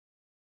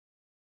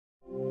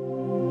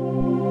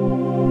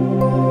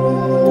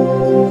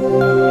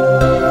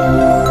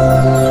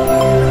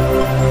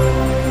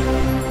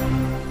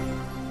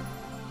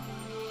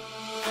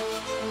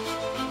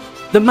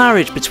The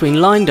marriage between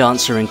Line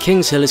Dancer and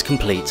KingsHill is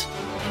complete,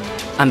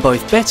 and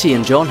both Betty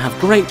and John have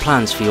great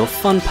plans for your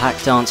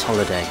fun-packed dance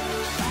holiday.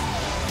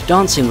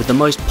 Dancing with the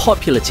most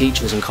popular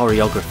teachers and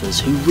choreographers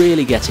who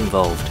really get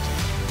involved.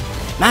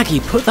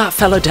 Maggie, put that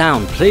fella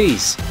down,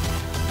 please!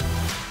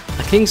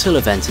 A KingsHill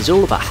event is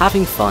all about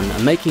having fun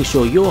and making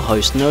sure your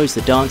host knows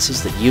the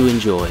dances that you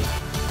enjoy.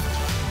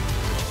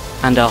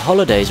 And our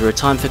holidays are a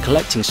time for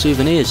collecting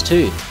souvenirs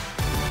too,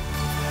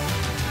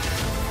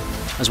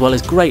 as well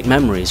as great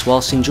memories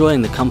whilst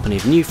enjoying the company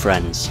of new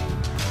friends.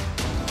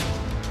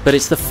 But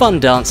it's the fun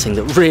dancing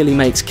that really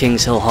makes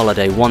KingsHill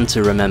Holiday one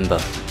to remember.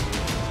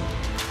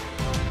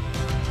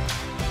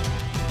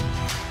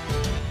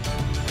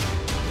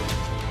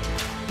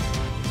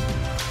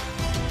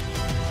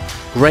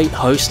 Great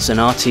hosts and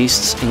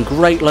artists in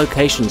great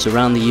locations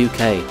around the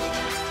UK,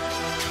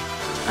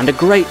 and a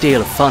great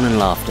deal of fun and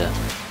laughter.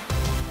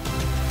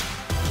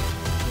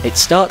 It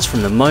starts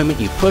from the moment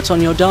you put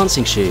on your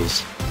dancing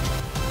shoes.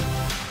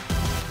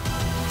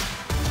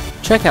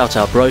 Check out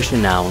our brochure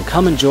now and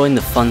come and join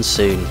the fun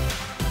soon.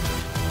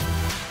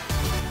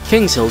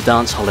 KingsHill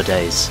Dance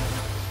Holidays.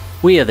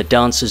 We are the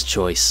dancer's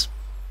choice.